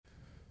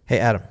Hey,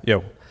 Adam.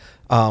 Yo.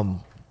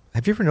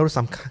 Have you ever noticed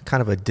I'm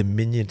kind of a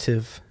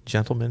diminutive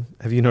gentleman?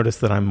 Have you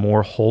noticed that I'm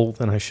more whole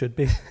than I should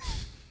be?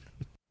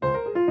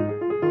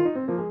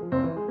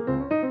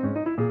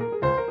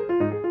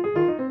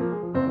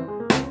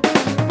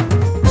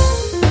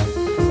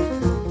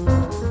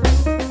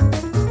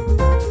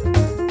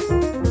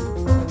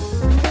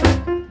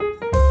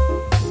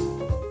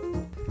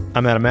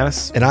 I'm Adam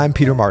Mattis. And I'm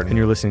Peter Martin. And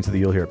you're listening to the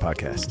You'll Hear It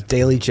podcast.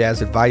 Daily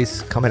jazz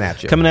advice coming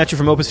at you. Coming at you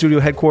from Open Studio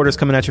headquarters,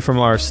 coming at you from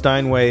our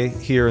Steinway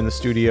here in the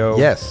studio.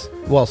 Yes.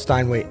 Well,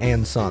 Steinway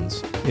and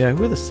Sons. Yeah,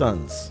 who are the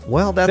Sons?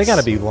 Well, They got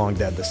to be long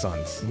dead, the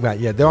Sons. Right,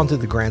 yeah, they're on to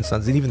the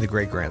grandsons and even the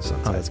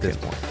great-grandsons that's at this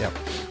good. point. Yep.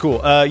 Cool.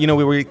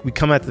 We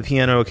come at the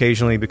piano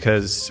occasionally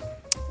because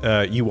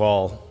you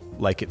all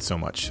like it so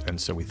much, and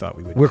so we thought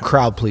we would. We're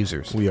crowd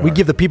pleasers. We are. We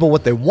give the people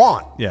what they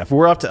want. Yeah, if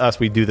we're up to us,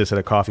 we do this at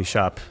a coffee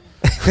shop.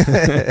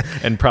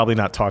 And probably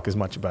not talk as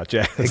much about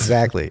jazz.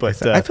 Exactly.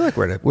 But I feel like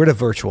we're at a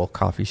virtual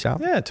coffee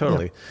shop. Yeah,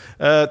 totally.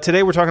 Yeah.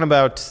 Today we're talking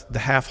about the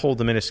half-whole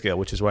diminished scale,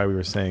 which is why we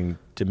were saying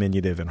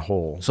diminutive and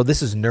whole. So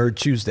this is Nerd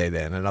Tuesday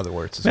then, in other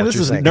words. Man, this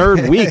is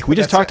Nerd Week. We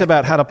just talked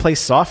about how to play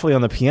softly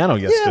on the piano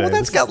yesterday. Yeah, well,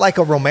 that's got like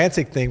a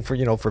romantic thing for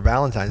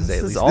Valentine's Day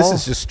at least. This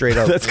is just straight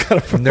up that's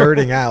kind of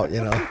nerding out,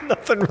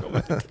 Nothing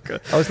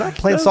romantic. Oh, it's not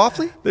playing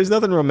softly? There's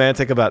nothing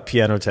romantic about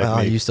piano technique.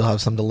 Oh, you still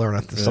have something to learn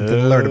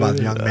about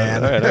the young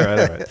man. All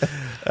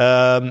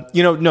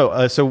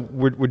right. So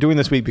we're doing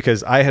this week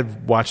because I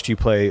had watched you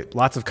play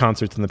lots of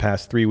concerts in the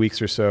past 3 weeks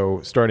or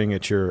so, starting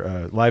at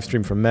your live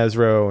stream from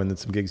Mesro and then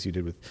some gigs you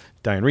did with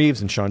Diane Reeves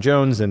and Sean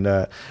Jones, and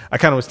I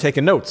kind of was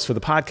taking notes for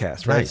the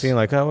podcast, right? Nice. Seeing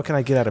like, what can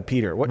I get out of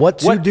Peter? What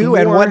to do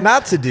and what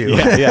not to do.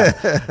 Yeah.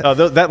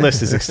 That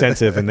list is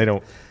extensive, and they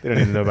don't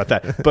even know about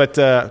that. But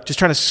just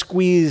trying to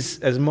squeeze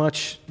as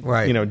much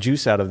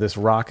juice out of this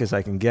rock as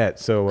I can get.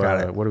 So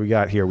what do we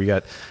got here? We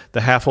got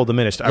the half-whole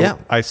diminished.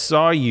 I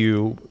saw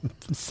you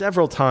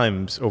several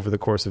times over the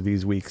course of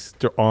these weeks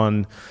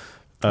on.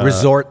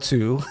 Resort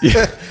to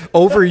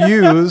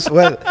overuse.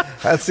 Well,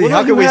 let's see.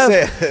 How can we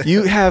say it?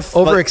 You have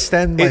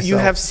overextend myself. You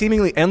have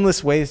seemingly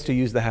endless ways to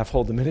use the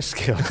half-whole diminished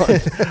scale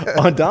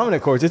on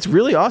dominant chords. It's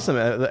really awesome,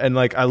 and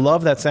I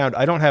love that sound.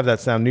 I don't have that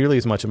sound nearly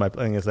as much in my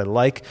playing as I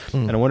like,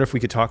 and I wonder if we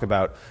could talk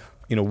about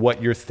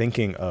what you're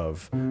thinking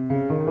of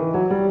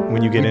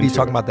when you get into. You'd be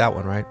talking about that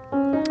one, right?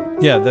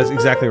 Yeah, that's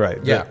exactly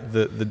right. Yeah,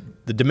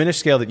 the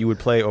diminished scale that you would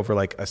play over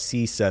like a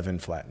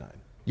C7 flat 9.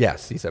 Yeah,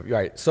 C7.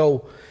 Right.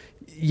 So.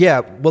 Yeah,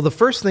 well, the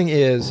first thing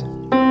is,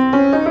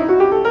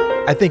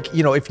 I think,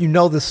 if you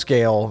know the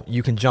scale,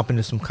 you can jump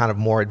into some kind of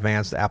more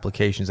advanced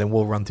applications, and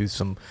we'll run through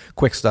some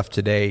quick stuff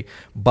today.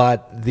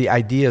 But the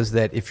idea is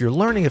that if you're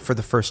learning it for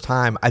the first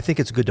time, I think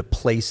it's good to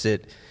place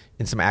it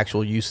in some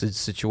actual usage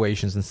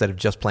situations instead of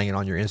just playing it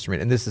on your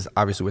instrument. And this is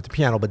obviously with the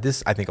piano, but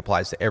this, I think,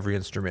 applies to every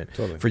instrument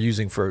for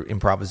using for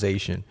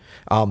improvisation.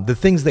 The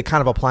things that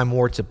kind of apply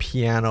more to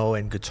piano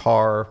and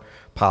guitar,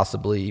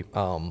 possibly...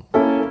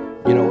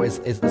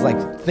 it's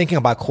like thinking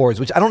about chords,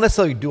 which I don't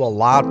necessarily do a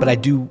lot, but I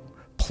do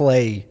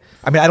play.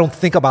 I mean, I don't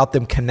think about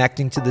them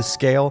connecting to the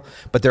scale,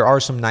 but there are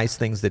some nice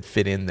things that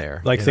fit in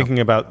there. Like thinking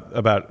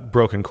about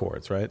broken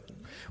chords, right?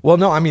 Well,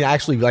 no, I mean,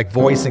 actually like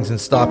voicings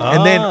and stuff.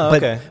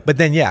 But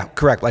then, yeah,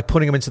 correct. Like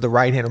putting them into the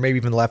right hand or maybe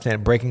even the left hand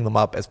and breaking them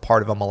up as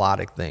part of a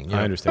melodic thing.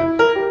 I understand.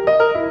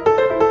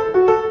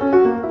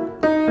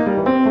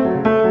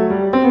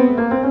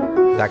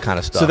 That kind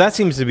of stuff. So that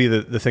seems to be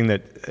the thing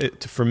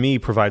that, for me,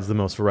 provides the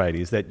most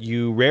variety, is that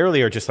you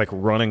rarely are just like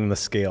running the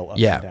scale up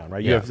and down,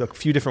 right? You have a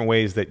few different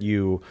ways that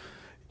you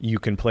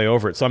can play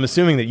over it. So I'm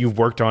assuming that you've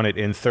worked on it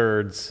in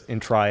thirds, in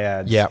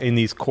triads, in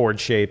these chord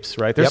shapes,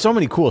 right? There's so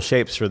many cool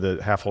shapes for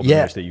the half-whole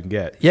diminished that you can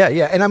get. Yeah.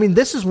 And I mean,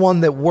 this is one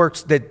that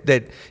works, that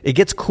it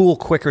gets cool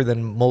quicker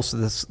than most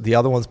of the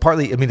other ones.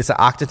 Partly, I mean, it's an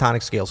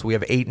octatonic scale, so we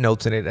have 8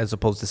 notes in it as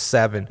opposed to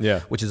 7,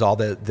 which is all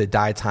the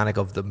diatonic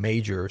of the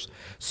majors.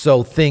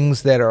 So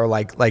things that are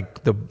like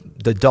the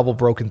double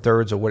broken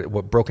thirds, or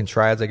what broken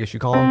triads, I guess you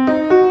call them.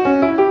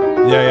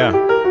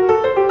 Yeah.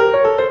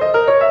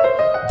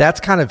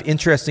 That's kind of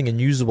interesting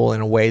and usable in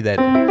a way that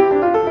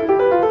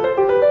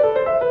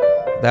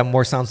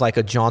more sounds like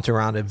a jaunt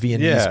around a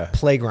Viennese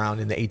playground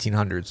in the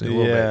 1800s. A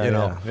little bit,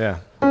 Yeah.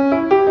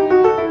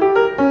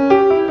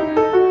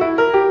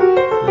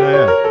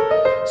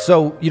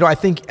 So, I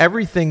think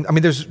everything, I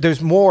mean,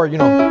 there's more,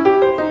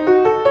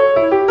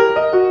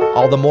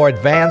 all the more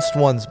advanced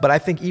ones, but I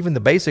think even the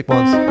basic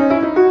ones,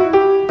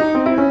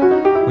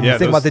 when you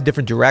think about the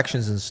different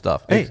directions and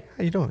stuff. Hey,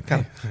 how you doing?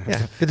 Good to see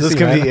you. Those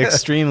can be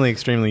extremely,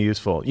 extremely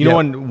useful.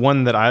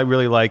 One that I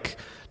really like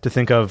to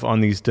think of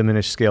on these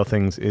diminished scale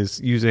things is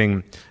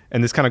using,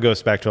 and this kind of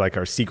goes back to like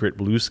our secret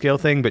blues scale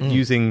thing, but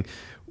using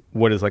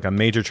what is like a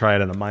major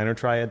triad and a minor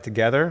triad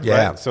together.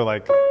 Yeah. Right? So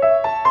like.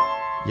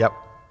 Yep.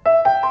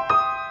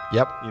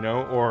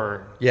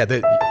 Or. Yeah.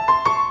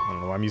 I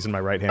don't know. I'm using my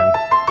right hand.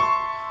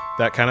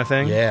 That kind of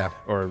thing. Yeah.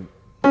 Or.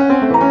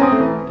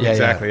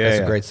 Exactly. Yeah,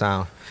 that's a great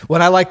sound.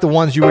 Well, I like the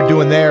ones you were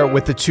doing there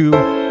with the two.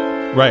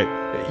 Right.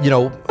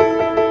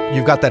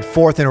 You've got that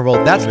fourth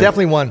interval. That's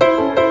definitely one.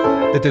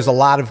 that there's a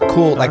lot of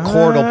cool like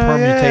chordal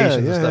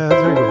permutations and stuff.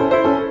 That's very cool.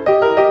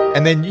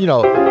 And then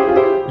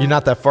you're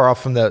not that far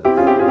off from the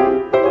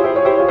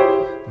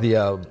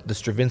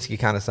Stravinsky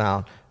kind of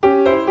sound.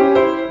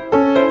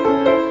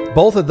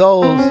 Both of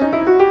those,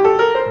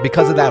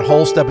 because of that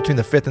whole step between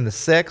the fifth and the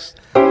sixth,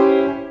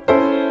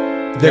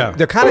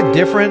 they're kind of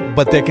different,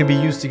 but they can be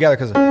used together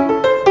because.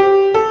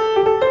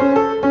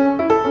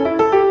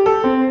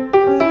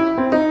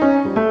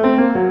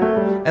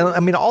 And I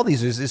mean, all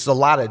these is a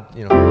lot of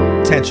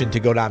tension to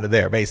go down to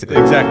there, basically.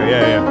 Exactly.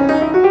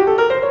 Yeah.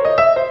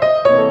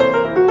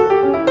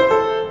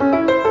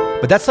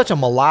 But that's such a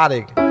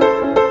melodic.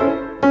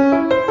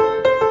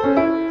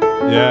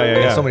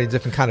 Yeah. In so many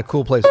different kind of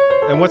cool places.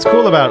 And what's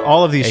cool about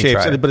all of these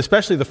shapes, triad. but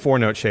especially the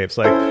 4-note shapes,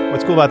 like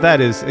what's cool about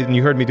that is, and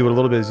you heard me do it a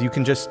little bit, is you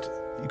can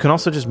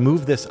also just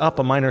move this up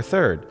a minor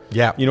third.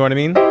 Yeah. You know what I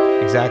mean?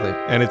 Exactly.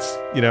 And it's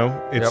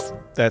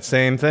that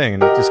same thing,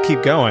 and just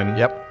keep going.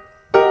 Yep.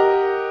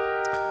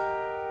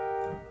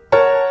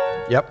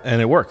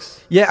 And it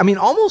works. Yeah, I mean,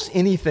 almost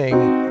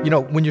anything,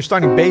 when you're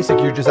starting basic,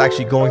 you're just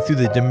actually going through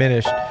the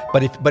diminished.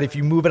 But if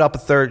you move it up a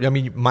third,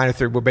 minor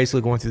third, we're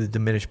basically going through the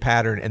diminished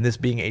pattern. And this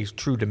being a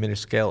true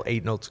diminished scale,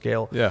 8-note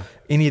scale,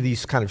 any of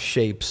these kind of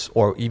shapes,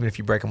 or even if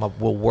you break them up,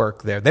 will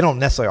work there. They don't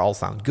necessarily all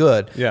sound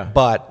good,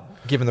 but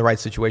given the right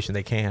situation,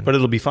 they can. But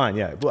it'll be fine,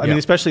 I mean,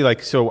 especially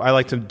so I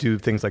like to do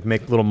things like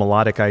make little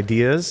melodic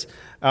ideas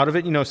out of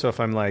it, so if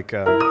I'm like,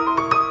 that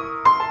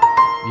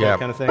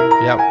kind of thing.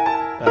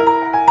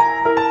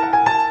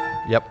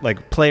 Yep.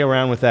 Like play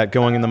around with that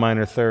going in the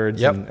minor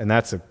thirds, and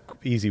that's a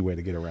easy way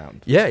to get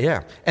around.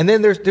 Yeah. And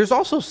then there's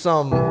also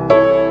some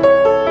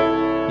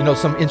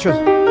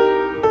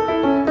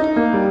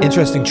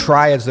interesting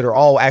triads that are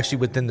all actually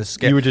within the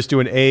scale. You would just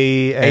do an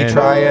A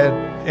triad,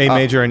 A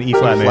major, and E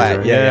flat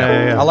major.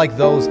 Yeah. I like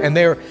those, and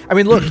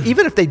look,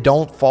 even if they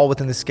don't fall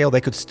within the scale,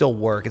 they could still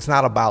work. It's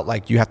not about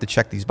like you have to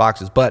check these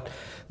boxes, but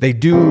they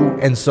do.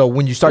 And so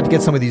when you start to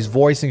get some of these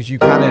voicings, you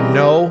kind of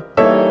know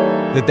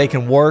that they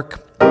can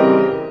work.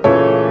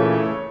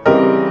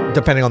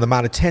 Depending on the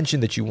amount of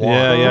tension that you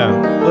want.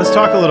 Yeah. Let's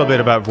talk a little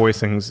bit about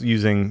voicings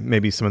using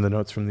maybe some of the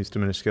notes from these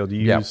diminished scale. Do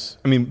you use?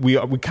 I mean, we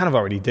kind of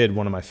already did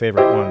one of my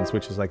favorite ones,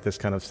 which is like this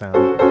kind of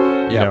sound.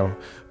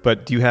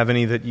 But do you have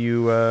any that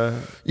you?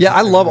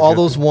 I love all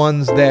those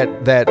ones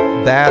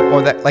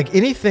that like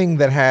anything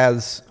that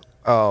has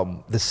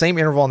the same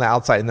interval on the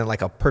outside and then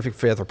like a perfect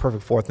fifth or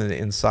perfect fourth on the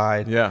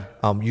inside.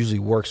 Usually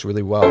works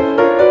really well.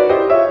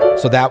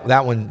 So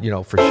that one,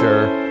 for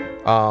sure.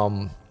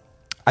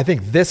 I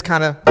think this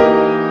kind of.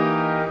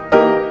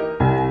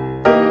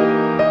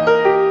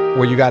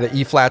 Where you got an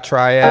E flat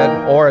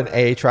triad or an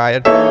A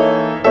triad,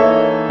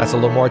 that's a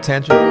little more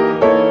tension.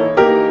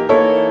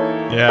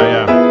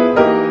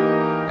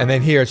 Yeah. And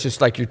then here it's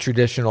just like your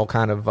traditional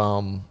kind of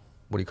what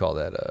do you call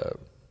that?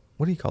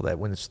 What do you call that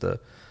when it's the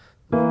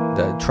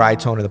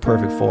tritone of the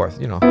perfect fourth?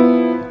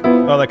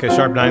 Oh, like a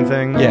sharp 9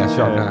 thing. Yeah,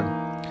 sharp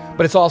 9.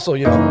 But it's also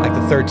like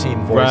the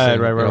 13 voicing.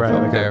 Right.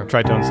 Like a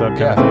tritone sub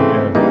kind of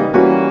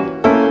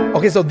thing.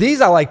 Okay, so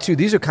these I like too.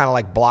 These are kind of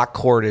like block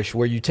chordish,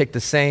 where you take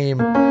the same.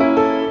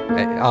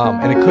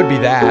 And it could be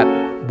that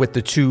with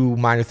the 2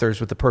 minor thirds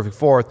with the perfect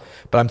fourth,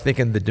 but I'm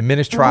thinking the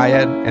diminished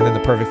triad and then the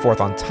perfect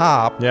fourth on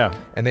top. Yeah.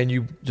 And then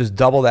you just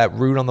double that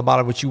root on the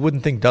bottom, which you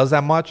wouldn't think does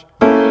that much.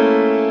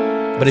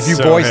 But if you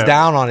voice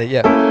down on it,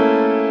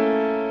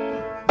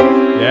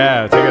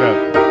 Yeah, take it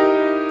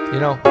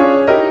up.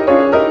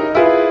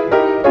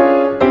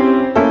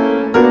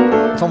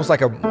 It's almost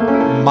like a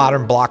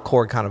modern block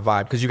chord kind of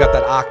vibe because you got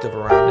that octave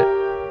around it.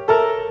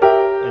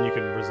 And you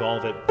can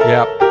resolve it.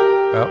 Yep.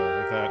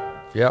 Like that.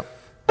 Yep.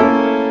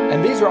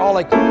 And these are all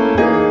like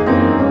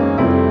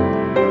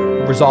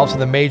resolves to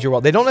the major. Well,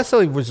 they don't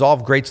necessarily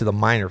resolve great to the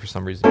minor for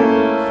some reason.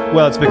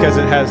 Well, it's because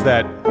it has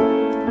that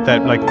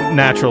like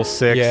natural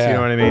 6. You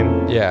know what I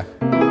mean? Yeah.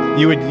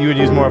 You would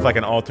use more of like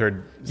an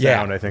altered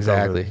sound, I think.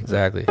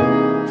 Exactly.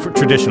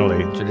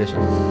 Traditionally.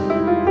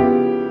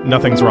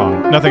 Nothing's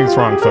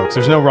wrong, folks.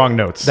 There's no wrong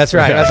notes. That's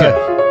right.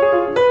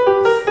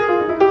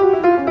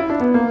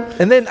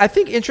 And then I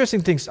think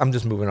interesting things. I'm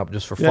just moving up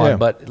just for fun,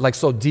 but like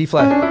so D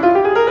flat.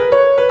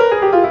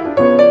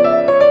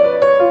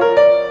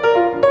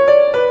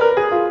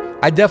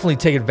 I definitely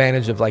take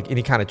advantage of like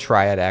any kind of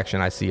triad action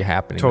I see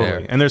happening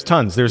there. And there's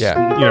tons. There's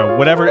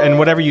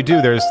whatever you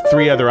do, there's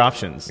 3 other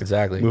options.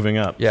 Exactly. Moving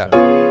up. Yeah.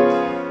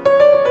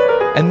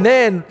 And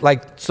then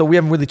so we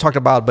haven't really talked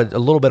about, but a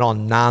little bit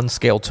on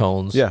non-scale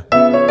tones. Yeah.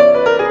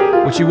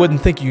 Which you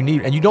wouldn't think you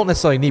need, and you don't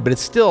necessarily need, but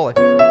it's still.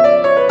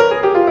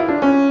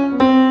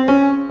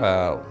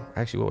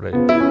 Actually, what would I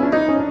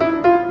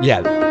do?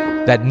 Yeah,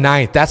 that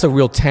 9th. That's a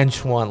real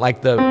tense one.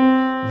 Like the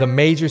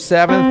major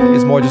 7th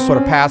is more just sort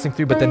of passing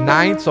through, but the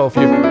 9th. So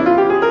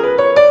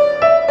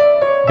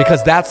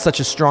because that's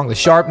such a strong, the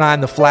sharp 9,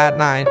 the flat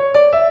 9,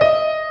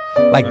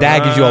 like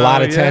that gives you a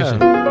lot of tension.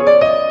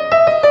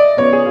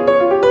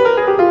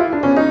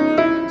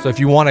 So if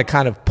you want to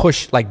kind of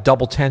push like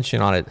double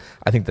tension on it,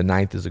 I think the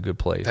 9th is a good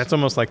place. That's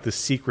almost like the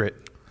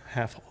secret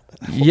half.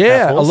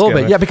 Yeah, a little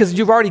bit. Yeah, because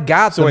you've already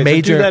got the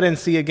major. So do that in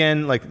C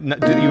again. Like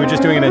you were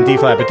just doing it in D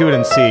flat, but do it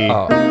in C.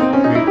 Oh.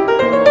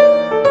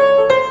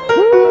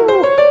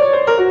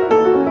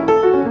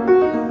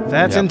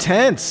 That's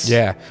intense.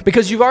 Yeah,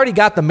 because you've already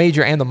got the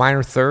major and the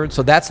minor third,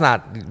 so that's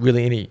not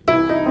really any.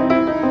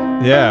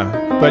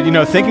 Yeah,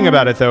 but thinking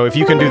about it though, if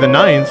you can do the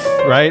ninth,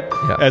 right,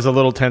 as a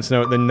little tense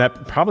note, then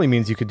that probably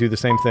means you could do the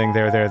same thing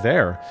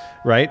there,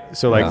 right?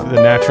 So like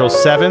the natural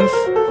seventh.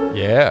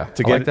 Yeah,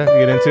 to get into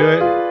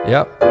it.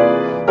 Yep.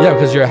 Yeah,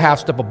 because you're a half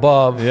step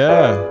above.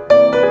 Yeah.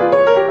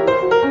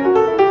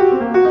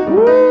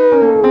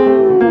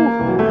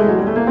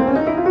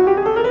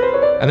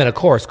 And then, of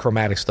course,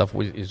 chromatic stuff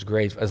is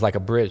great as like a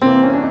bridge.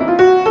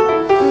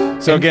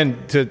 So again,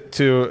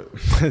 to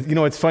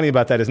what's funny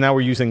about that is now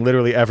we're using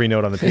literally every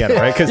note on the piano,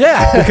 right?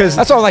 Because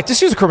that's why I'm like,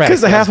 just use a chromatic. Because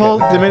the half-whole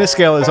diminished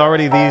scale is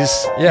already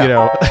these,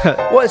 well,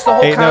 it's the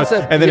whole 8 concept.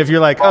 Notes. And then if you're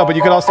like, oh, but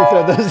you could also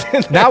throw those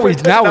in. Now we're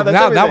done.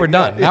 Now we're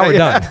done.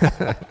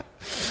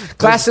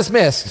 Class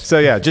dismissed. So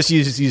yeah, just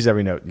use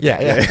every note.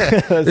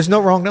 Yeah. There's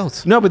no wrong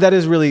notes. No, but that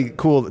is really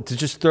cool to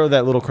just throw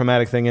that little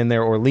chromatic thing in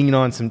there, or lean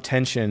on some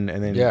tension,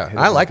 and then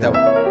I like that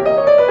one.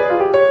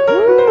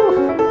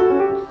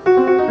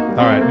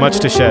 All right, much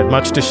to shed.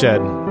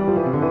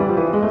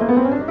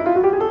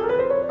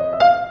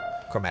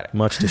 Chromatic.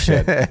 Much to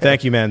shed.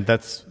 Thank you, man.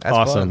 That's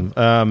awesome.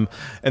 And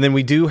then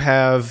we do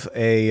have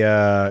a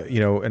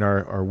in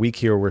our week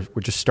here, we're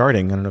just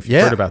starting. I don't know if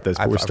you've heard about this,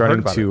 but we're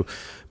starting to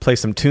play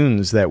some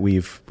tunes that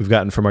we've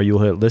gotten from our You'll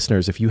Hear It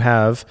listeners. If you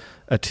have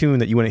a tune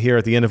that you want to hear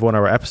at the end of one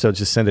of our episodes,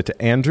 just send it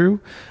to Andrew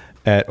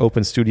at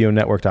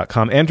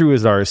openstudionetwork.com. Andrew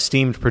is our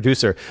esteemed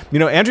producer.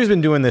 Andrew's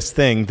been doing this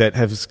thing that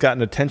has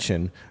gotten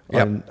attention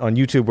on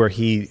YouTube, where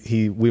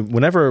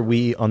whenever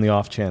we, on the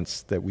off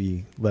chance that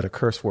we let a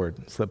curse word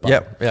slip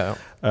by,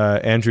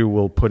 Andrew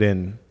will put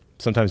in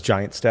sometimes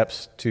giant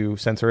steps to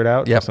censor it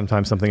out,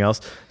 sometimes something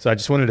else. So I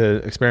just wanted to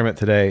experiment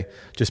today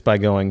just by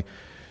going,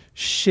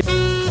 shit.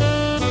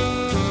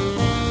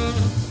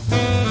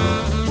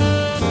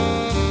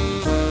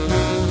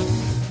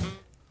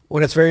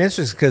 Well, it's very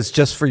interesting because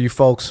just for you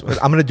folks,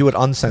 I'm going to do it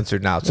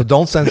uncensored now. So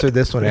don't censor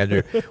this one,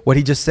 Andrew. What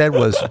he just said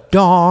was,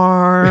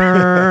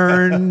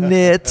 darn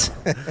it.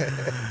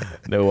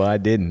 No, I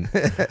didn't.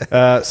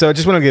 So I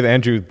just want to give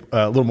Andrew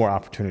a little more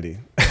opportunity.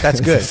 That's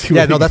good.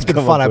 That's been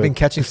fun. I've been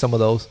catching some of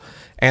those.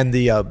 And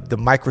the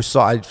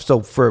Microsoft,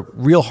 so for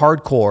real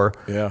hardcore,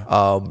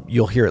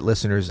 You'll Hear It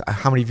listeners,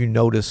 how many of you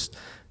noticed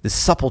the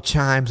supple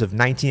chimes of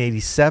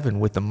 1987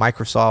 with the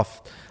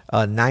Microsoft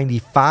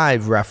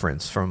 95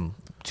 reference from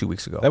 2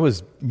 weeks ago? That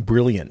was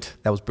brilliant.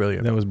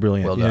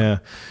 Well done.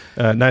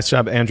 Yeah. Nice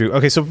job, Andrew.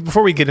 Okay, so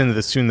before we get into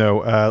this tune,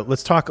 though,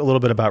 let's talk a little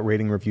bit about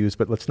rating reviews,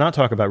 but let's not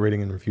talk about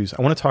rating and reviews.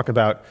 I want to talk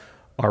about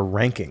our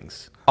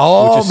rankings.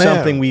 Oh, which is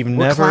something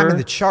we're climbing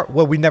the chart.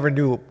 Well, we never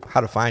knew how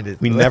to find it.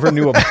 We never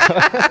knew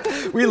about.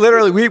 We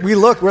literally we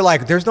looked. We're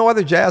like, there's no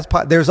other jazz.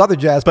 There's other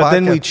jazz. But podcasts.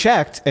 Then we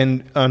checked,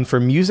 and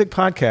for music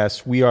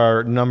podcasts, we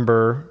are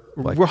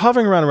we're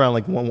hovering around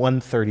like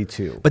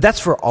 132. But that's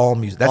for all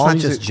music. That's not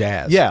just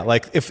jazz. Yeah,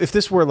 like if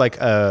this were like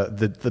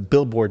the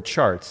Billboard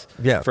charts,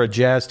 for a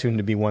jazz tune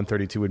to be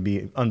 132 would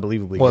be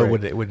unbelievably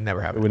great. It would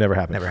never happen. It would never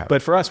happen.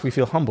 But for us, we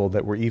feel humbled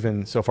that we're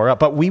even so far up.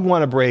 But we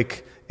want to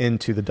break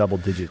into the double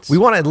digits. We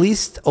want to at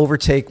least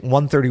overtake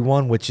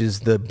 131, which is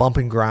the bump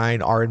and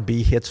grind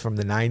R&B hits from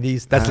the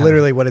 90s. That's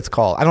literally what it's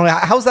called. I don't know.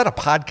 How's that a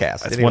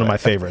podcast? That's one of my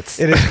favorites.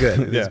 It is good.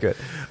 It is good.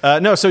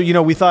 No, so,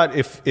 we thought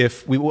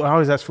if we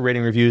always ask for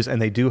rating reviews, and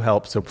they do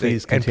help, so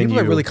please continue. And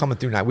people are really coming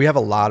through now. We have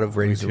a lot of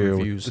ratings and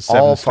reviews.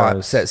 7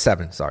 stars.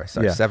 7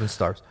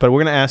 stars. But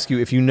we're going to ask you,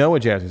 if you know a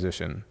jazz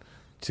musician,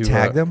 to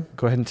tag them.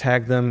 Go ahead and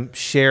tag them.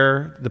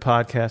 Share the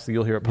podcast, the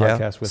You'll Hear It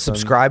podcast with them.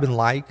 Subscribe and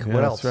like. Yeah,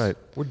 what else? That's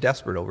right. We're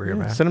desperate over here,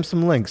 man. Send them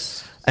some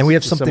links. And we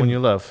have something. Someone you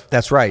love.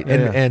 That's right.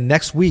 And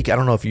next week, I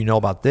don't know if you know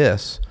about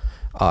this,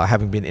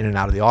 having been in and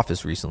out of the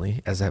office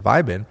recently, as have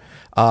I been,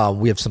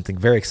 we have something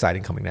very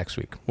exciting coming next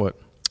week. What?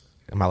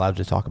 Am I allowed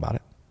to talk about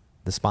it?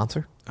 The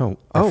sponsor? Our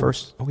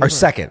first? Our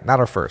second,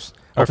 not our first.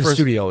 Our Open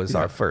Studio is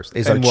our first.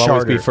 Is and our we'll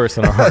always be first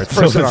in our hearts.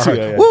 First in our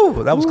hearts.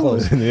 Woo! That was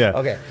close. Yeah.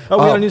 Okay. Oh,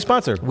 we got a new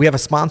sponsor. We have a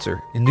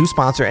new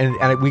sponsor, and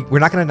we're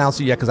not going to announce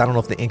it yet because I don't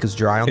know if the ink is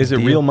dry on Is the it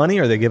deal. Real money,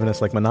 or are they giving us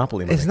like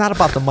Monopoly money? It's not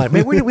about the money.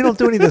 Man, we don't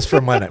do any of this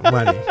for money.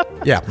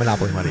 Yeah,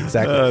 Monopoly money.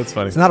 Exactly. That's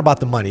funny. It's not about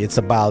the money. It's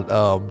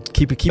about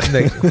keeping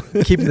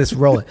this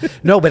rolling.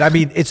 No, but I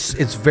mean,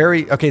 it's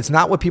very okay. It's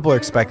not what people are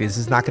expecting. This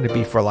is not going to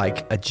be for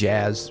like a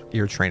jazz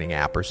ear training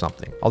app or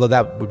something. Although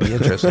that would be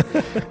interesting.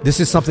 This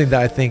is something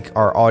that I think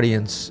our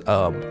audience.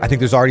 I think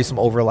there's already some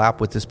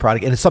overlap with this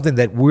product, and it's something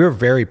that we're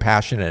very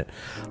passionate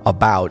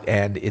about.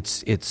 And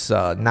it's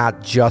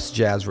not just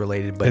jazz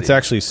related, but it's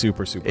actually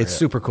super. It's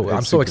super cool. It's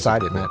I'm so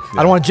excited, man. Yeah.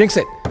 I don't want to jinx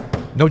it.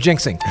 No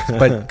jinxing,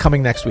 but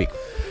coming next week.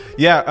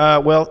 Yeah.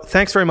 Well,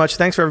 thanks very much.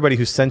 Thanks for everybody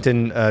who sent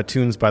in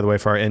tunes, by the way,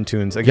 for our end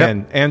tunes.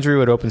 Again,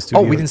 Andrew at Open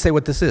Studio. Oh, we didn't say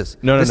what this is.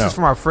 No. This is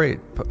from our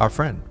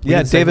friend.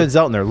 Yeah, David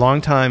Zeltner,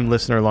 longtime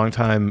listener,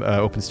 longtime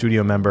Open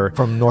Studio member.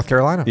 From North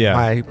Carolina. Yeah.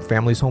 My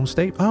family's home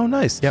state. Oh,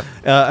 nice. Yep.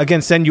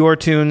 Again, send your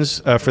tunes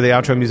for the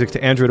outro music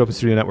to Andrew at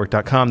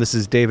OpenStudioNetwork.com. This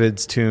is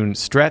David's tune,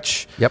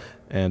 Stretch. Yep.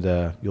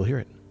 And you'll hear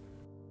it.